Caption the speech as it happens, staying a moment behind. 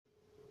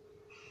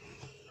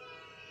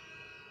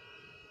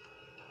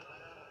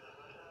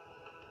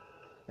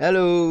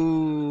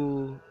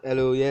Hello,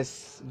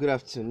 yes, good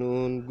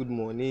afternoon, good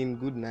morning,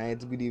 good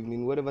night, good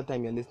evening, whatever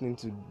time you're listening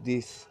to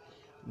this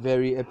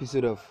very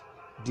episode of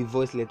The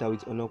Voice Letter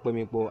with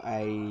Onokpemipo.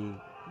 I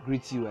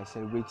greet you, I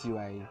celebrate you,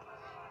 I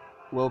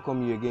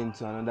welcome you again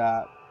to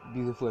another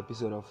beautiful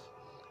episode of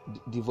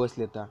The Voice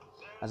Letter.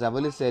 As I've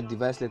always said, The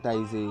Voice Letter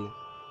is a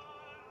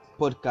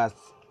podcast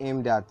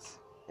aimed at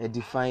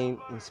edifying,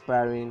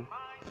 inspiring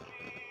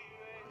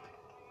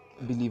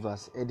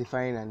believers,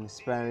 edifying and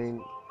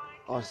inspiring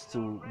us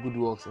to good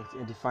works,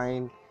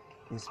 edifying,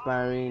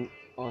 inspiring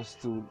us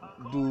to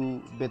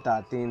do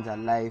better things at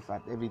life,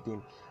 at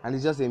everything. And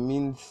it's just a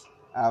means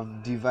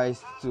I've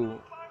devised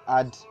to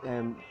add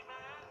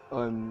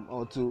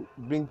or to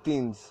bring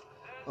things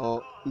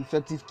or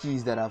effective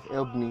keys that have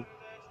helped me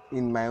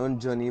in my own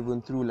journey,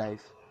 even through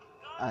life,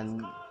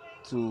 and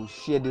to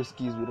share those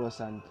keys with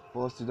us and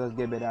for us to just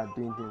get better at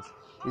doing things.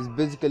 It's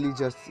basically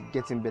just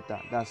getting better.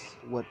 That's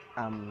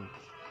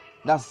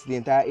the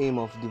entire aim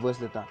of the voice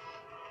letter.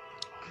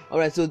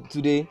 Alright, so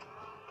today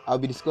I'll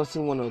be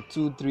discussing 1 or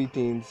 2, 3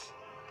 things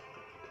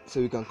so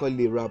we can call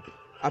it a wrap.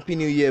 Happy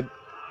New Year,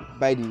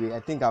 by the way. I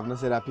think I've not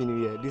said Happy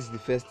New Year. This is the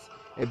first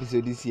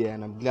episode this year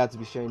and I'm glad to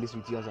be sharing this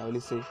with you, as I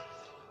always say.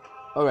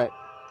 Alright,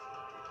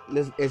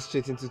 let's get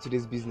straight into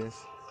today's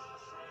business.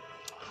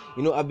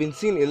 I've been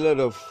seeing a lot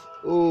of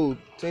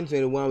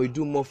 2021 we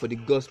do more for the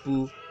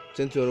gospel,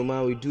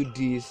 2021 we do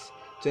this,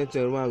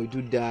 2021 we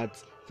do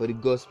that for the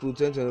gospel,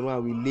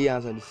 2021 we lay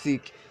hands on the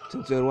sick,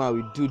 2021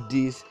 we do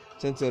this,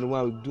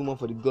 2021 we do more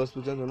for the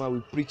gospel, 2021 we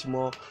preach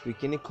more, we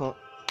can come.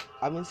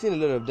 I've been seeing a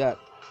lot of that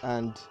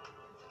and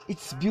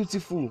it's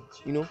beautiful.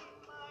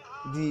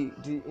 The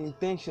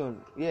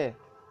intention,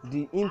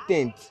 the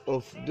intent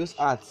of those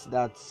arts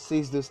that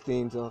says those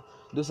things, or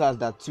those arts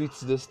that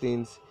tweets those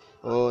things,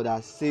 or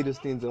that say those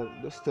things, or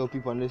just tell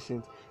people and those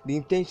things. The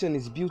intention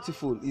is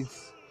beautiful. The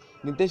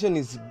intention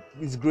is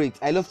great.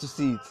 I love to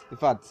see it. In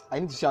fact, I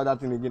need to shout that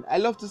thing again. I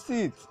love to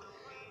see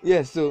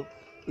it. So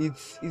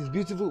it's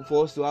beautiful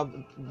for us to have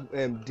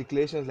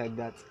declarations like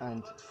that,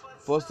 and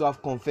for us to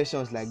have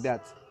confessions like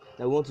that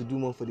we want to do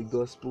more for the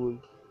gospel.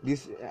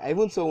 I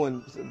even saw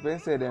one. Ben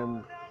said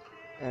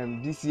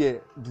this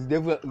year the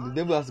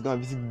devil has to go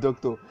and visit the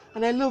doctor,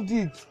 and I loved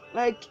it.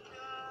 Like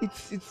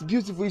it's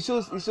beautiful. It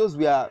shows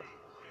we are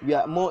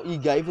more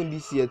eager even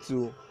this year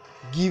to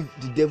give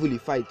the devil a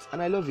fight,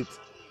 and I love it.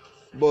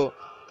 But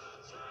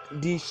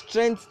the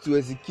strength to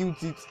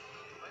execute it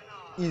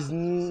is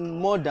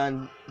more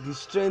than the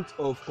strength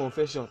of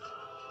confession.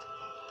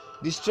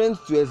 The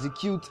strength to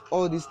execute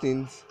all these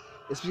things,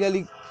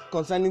 especially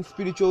concerning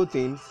spiritual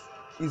things,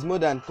 is more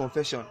than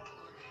confession.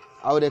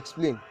 I would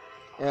explain.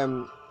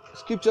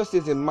 Scripture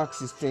says in Mark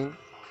 16,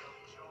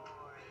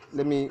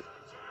 let me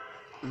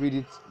read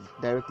it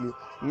directly.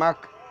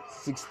 Mark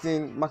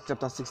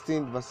chapter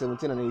 16 verse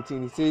 17 and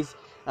 18, it says,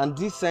 "And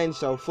this sign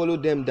shall follow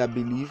them that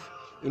believe.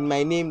 In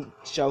my name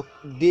shall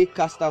they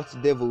cast out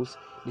devils,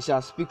 they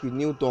shall speak with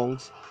new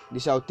tongues, they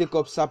shall take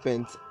up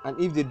serpents, and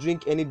if they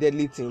drink any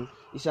deadly thing,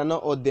 it shall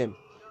not hurt them.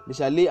 They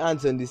shall lay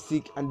hands on the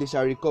sick, and they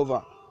shall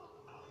recover."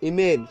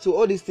 Amen. So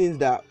all these things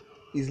that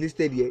is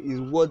listed here is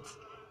what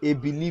a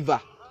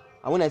believer,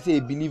 and when I say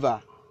a believer,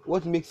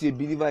 what makes you a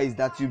believer is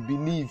that you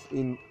believe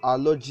in our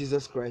Lord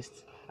Jesus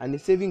Christ and the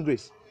saving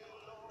grace,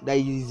 that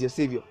He is your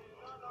Savior.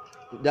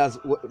 That's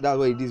what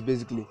it is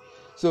basically.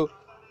 So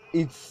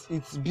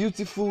it's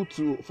beautiful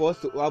for us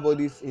to have all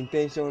these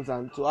intentions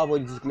and to have all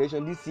this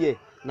declaration this year.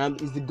 Now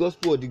it's the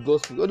gospel or the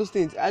gospel. All those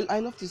things, I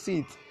love to see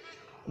it.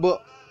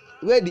 But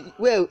where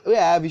I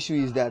have issue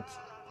is that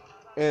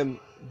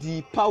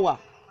the power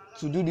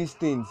to do these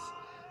things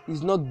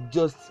is not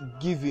just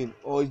given,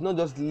 or is not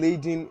just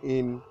laden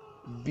in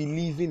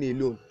believing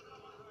alone.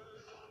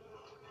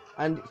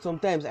 And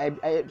sometimes I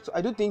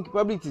do think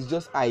probably it is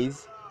just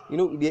eyes.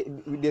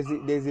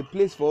 There's a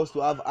place for us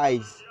to have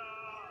eyes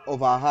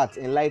of our heart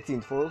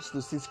enlightened, for us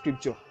to see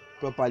scripture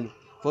properly,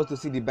 for us to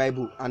see the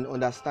Bible and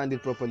understand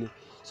it properly.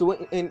 So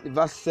in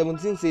verse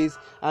 17 says,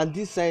 "And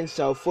these signs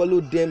shall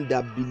follow them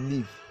that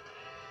believe."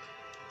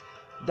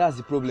 That's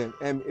the problem.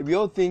 We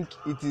all think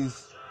it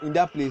is in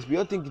that place. We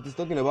all think it is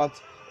talking about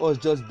us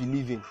just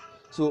believing.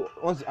 So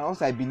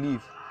once I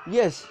believe,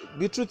 yes,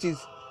 the truth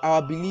is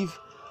our belief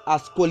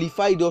has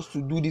qualified us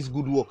to do these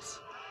good works.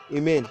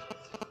 Amen.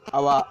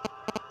 Our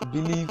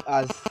belief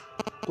has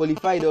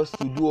qualified us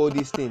to do all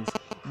these things,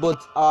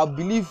 but our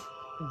belief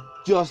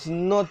does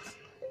not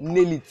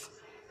nail it.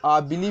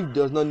 Our belief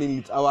does not nail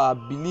it. Our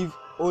belief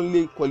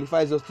only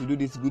qualifies us to do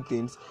these good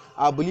things.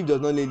 Our belief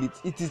does not nail it.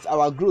 It is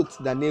our growth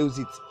that nails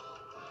it.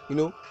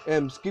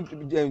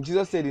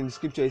 Jesus said in the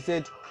scripture, He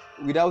said,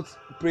 without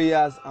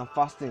prayers and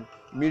fasting,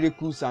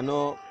 miracles are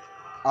not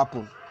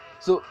happen.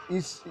 So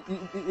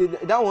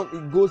that one,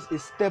 it goes a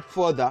step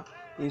further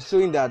in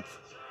showing that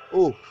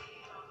all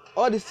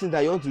these things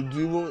that you want to do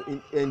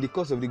even in the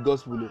course of the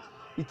gospel,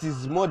 it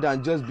is more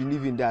than just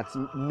believing that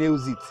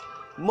nails it.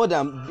 More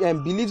than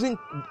believing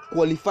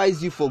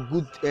qualifies you for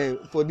good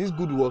for these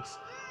good works,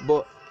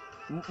 but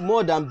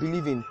more than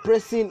believing,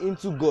 pressing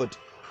into God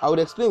I would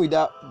explain with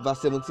that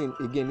verse 17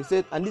 again. He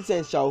said, and this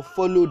sign shall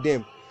follow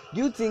them.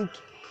 Do you think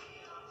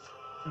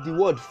the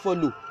word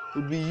follow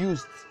would be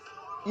used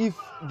if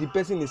the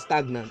person is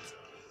stagnant?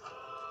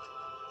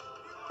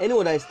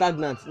 Anyone that is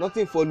stagnant,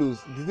 nothing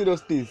follows. It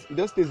just stays. It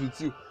just stays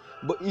with you.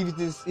 But if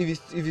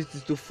it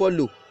is to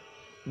follow,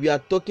 we are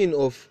talking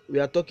of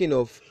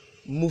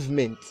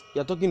movement. We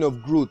are talking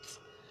of growth.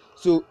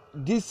 So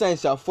these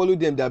signs shall follow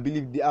them that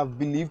believe. They have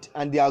believed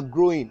and they are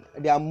growing.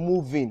 They are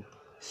moving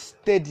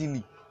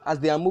steadily. As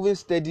they are moving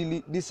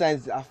steadily, these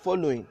signs are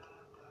following.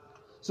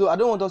 So I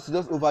don't want us to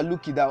just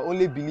overlook it that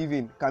only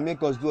believing can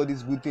make us do all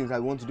these good things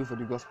that we want to do for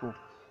the gospel.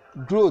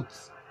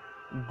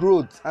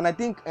 Growth, and I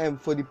think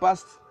for the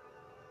past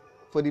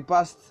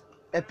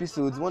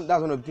episodes,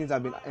 that's one of the things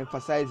I've been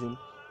emphasizing: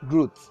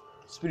 growth,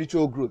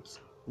 spiritual growth,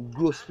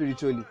 grow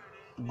spiritually,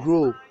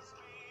 grow.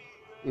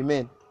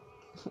 Amen.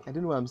 I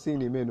don't know why I'm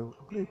saying amen. Oh,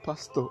 I'm a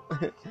pastor.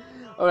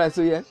 All right,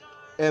 so yeah,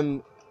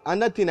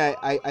 another thing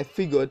I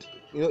figured,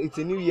 it's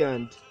a new year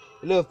and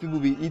a lot of people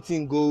be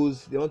eating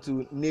goals. They want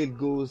to nail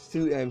goals,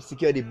 still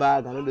secure the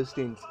bag and all those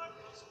things.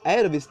 I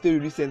heard of a story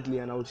recently,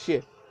 and I will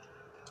share.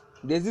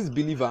 There's this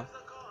believer.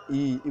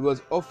 He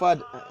was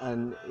offered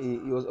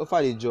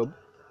a job,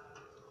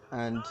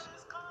 and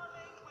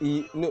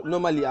he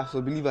normally, as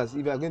for believers,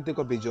 if you are going to take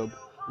up a job,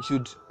 you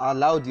should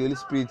allow the Holy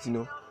Spirit,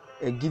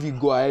 give you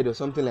go ahead or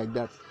something like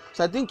that.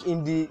 So I think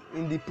in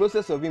the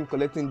process of him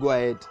collecting go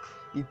ahead,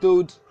 he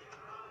told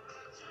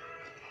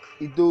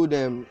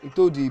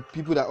the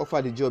people that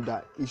offered the job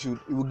that he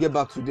will get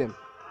back to them.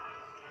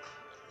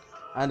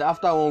 And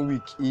after 1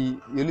 week, the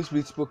Holy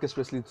Spirit spoke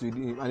expressly to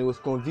him, and he was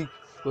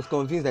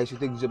convinced that he should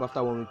take the job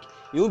after 1 week.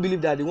 You won't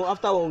believe that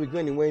after 1 week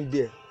when he went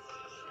there,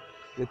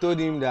 they told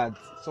him that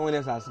someone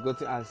else has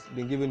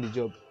been given the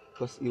job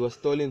because he was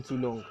stalling too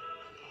long.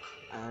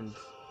 And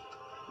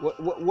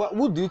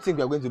who do you think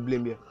we are going to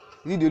blame here?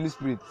 Is it the Holy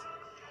Spirit?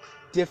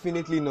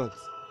 Definitely not.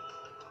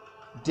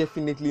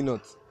 Definitely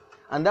not.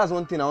 And that's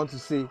one thing I want to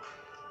say,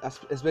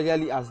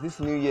 especially as this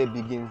new year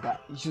begins,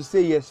 that you should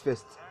say yes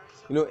first.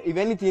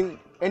 If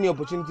any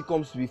opportunity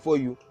comes before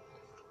you,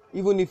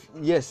 even if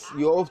yes,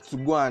 you have to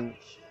go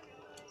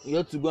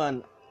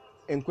and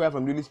inquire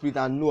from the Holy Spirit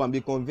and know and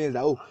be convinced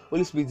that, oh,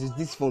 Holy Spirit, is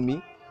this for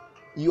me?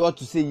 You ought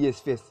to say yes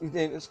first.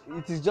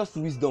 It is just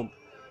wisdom.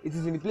 It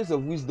is in the place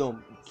of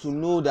wisdom to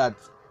know that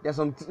there's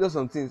some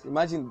things.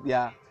 Imagine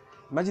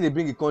they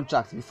bring a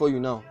contract before you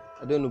now.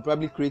 I don't know,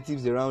 probably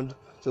creatives around.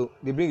 So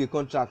they bring a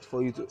contract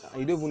for you and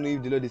you don't even know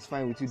if the Lord is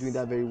fine with you doing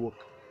that very work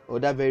or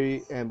that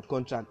very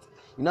contract.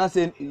 You now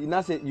say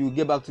you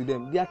get back to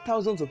them. There are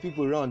thousands of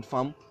people around,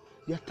 fam.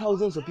 There are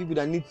thousands of people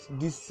that need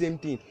this same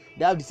thing.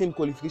 They have the same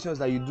qualifications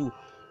that you do.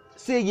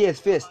 Say yes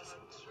first.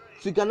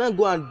 So you cannot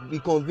go and be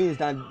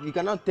convinced, and you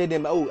cannot tell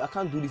them, oh, I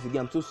can't do this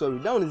again, I'm so sorry.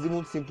 That one is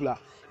even simpler.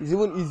 It's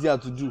even easier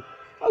to do.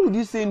 Why would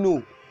you say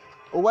no?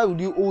 Or why would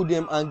you hold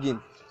them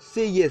hanging?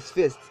 Say yes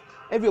first.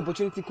 Every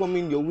opportunity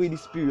coming your way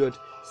this period,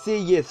 say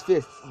yes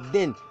first.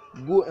 Then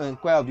go and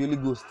inquire of the Holy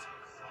Ghost.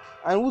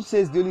 And who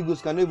says the Holy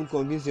Ghost cannot even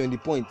convince you on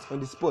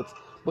the spot?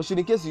 But should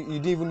in case you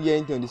didn't even hear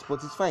anything on the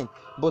spot, it's fine.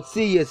 But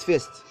say yes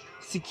first.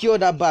 Secure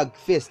that bag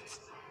first.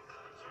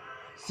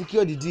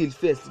 Secure the deal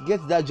first.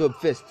 Get that job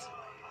first.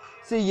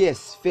 Say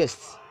yes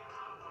first.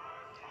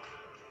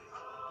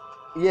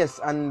 Yes,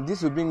 and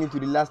this will bring me to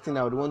the last thing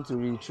I would want to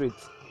reiterate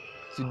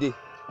today.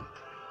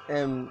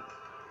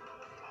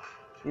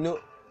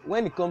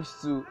 When it comes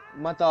to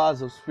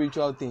matters of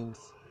spiritual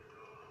things,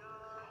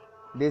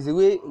 there's a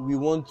way we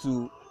want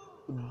to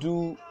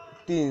do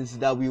things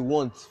that we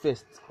want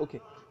first.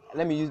 Okay,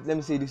 let me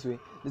say it this way.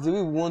 There's a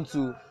way we want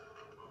to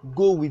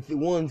go with the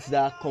ones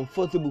that are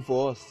comfortable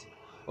for us,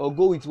 or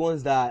go with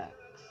ones that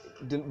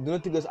do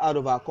not take us out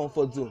of our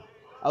comfort zone.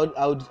 I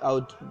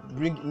would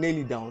nail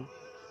it down.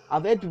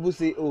 I've heard people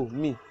say, oh,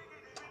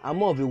 I'm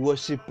more of a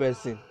worship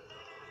person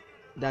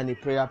than a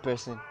prayer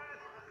person.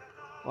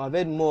 Or I've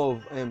heard more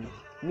of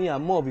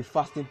I'm more of a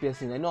fasting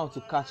person. I know how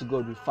to catch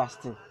God with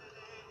fasting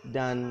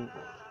than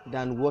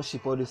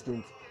worship, all these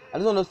things. I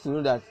just want us to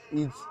know that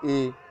it's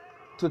a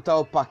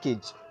total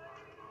package.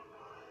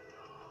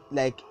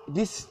 Like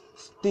these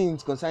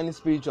things concerning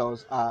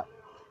spirituals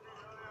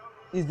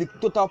is the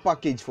total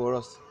package for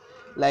us.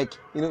 Like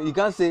you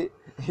can't say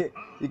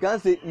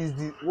is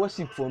the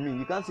worship for me.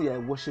 You can't say you're a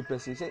worship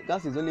person. You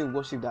can't say it's only in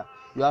worship that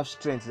you have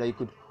strength, that you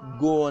could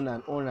go on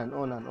and on and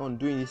on and on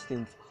doing these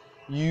things.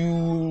 You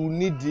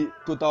need the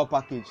total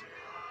package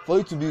for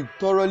it to be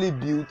thoroughly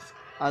built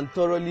and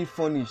thoroughly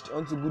furnished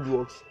unto good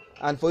works,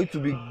 and for it to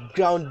be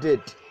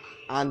grounded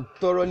and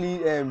thoroughly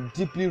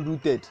deeply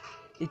rooted.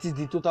 It is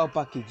the total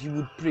package. You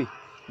would pray,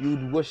 you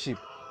would worship,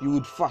 you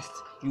would fast,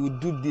 you would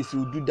do this, you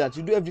would do that,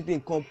 you do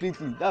everything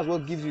completely. That's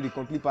what gives you the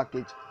complete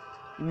package.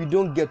 We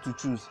don't get to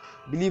choose.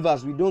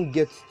 Believers, we don't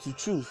get to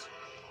choose.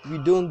 We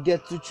don't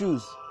get to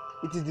choose.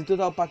 It is the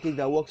total package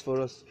that works for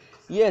us.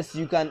 Yes,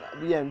 you can,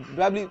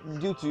 probably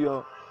due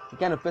to the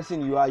kind of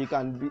person you are, you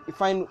can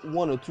find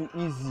one or two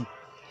easy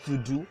to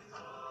do.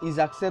 Is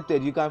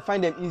accepted. You can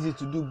find them easy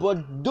to do,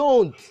 but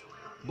don't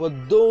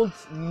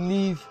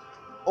live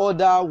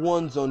other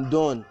ones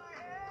undone.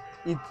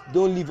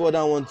 Don't leave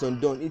other ones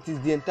undone. It is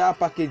the entire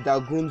package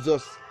that grooms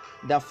us,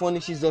 that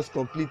furnishes us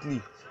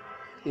completely.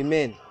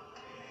 Amen.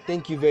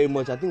 Thank you very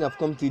much. I think I've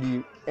come to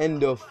the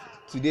end of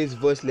today's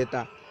voice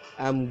letter.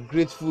 I'm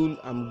grateful.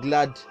 I'm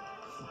glad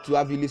to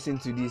have you listen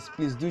to this.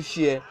 Please do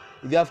share.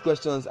 If you have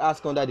questions,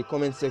 ask under the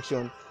comment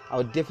section.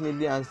 I'll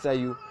definitely answer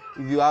you.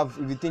 If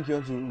you think you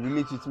want to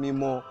relate with me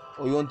more,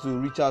 or you want to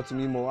reach out to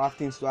me more, have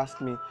things to ask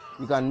me,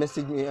 you can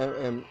message me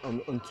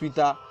on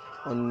Twitter,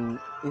 on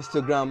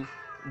Instagram.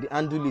 The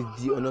handle is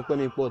the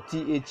Onokwemipo,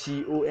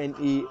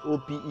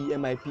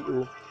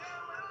 TheOneopemipo.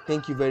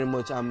 Thank you very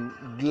much. I'm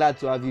glad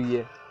to have you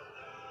here.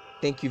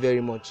 Thank you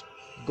very much.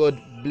 God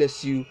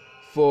bless you.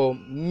 For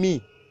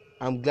me,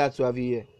 I'm glad to have you here.